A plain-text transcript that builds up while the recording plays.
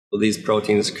these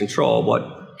proteins control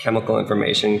what chemical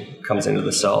information comes into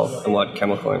the cell and what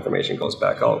chemical information goes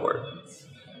back outward.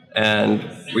 And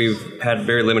we've had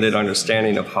very limited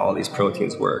understanding of how these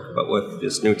proteins work, but with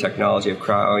this new technology of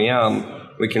cryo-EM,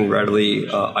 we can readily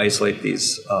isolate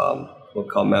these what we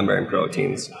call membrane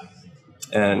proteins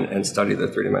and study their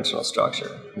three-dimensional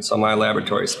structure. And so my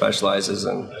laboratory specializes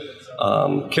in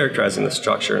characterizing the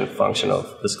structure and function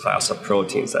of this class of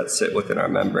proteins that sit within our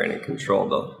membrane and control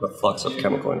the flux of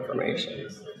chemical information.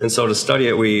 And so to study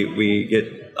it, we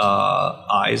get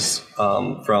eyes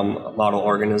from model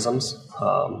organisms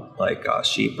like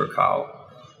sheep or cow,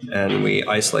 and we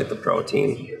isolate the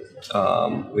protein.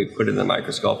 We put it in the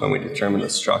microscope and we determine the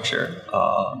structure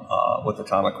with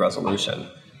atomic resolution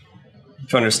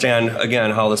to understand,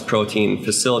 again, how this protein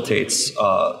facilitates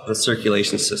the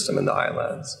circulation system in the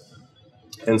eyelids.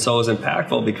 And so it was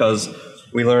impactful because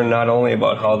we learned not only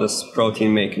about how this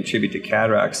protein may contribute to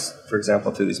cataracts, for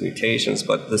example, through these mutations,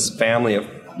 but this family of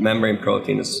membrane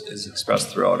protein is expressed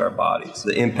throughout our bodies.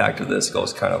 The impact of this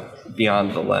goes kind of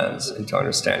beyond the lens into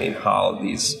understanding how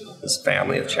this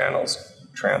family of channels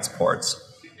transports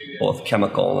both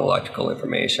chemical and electrical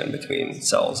information between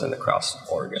cells and across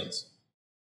organs.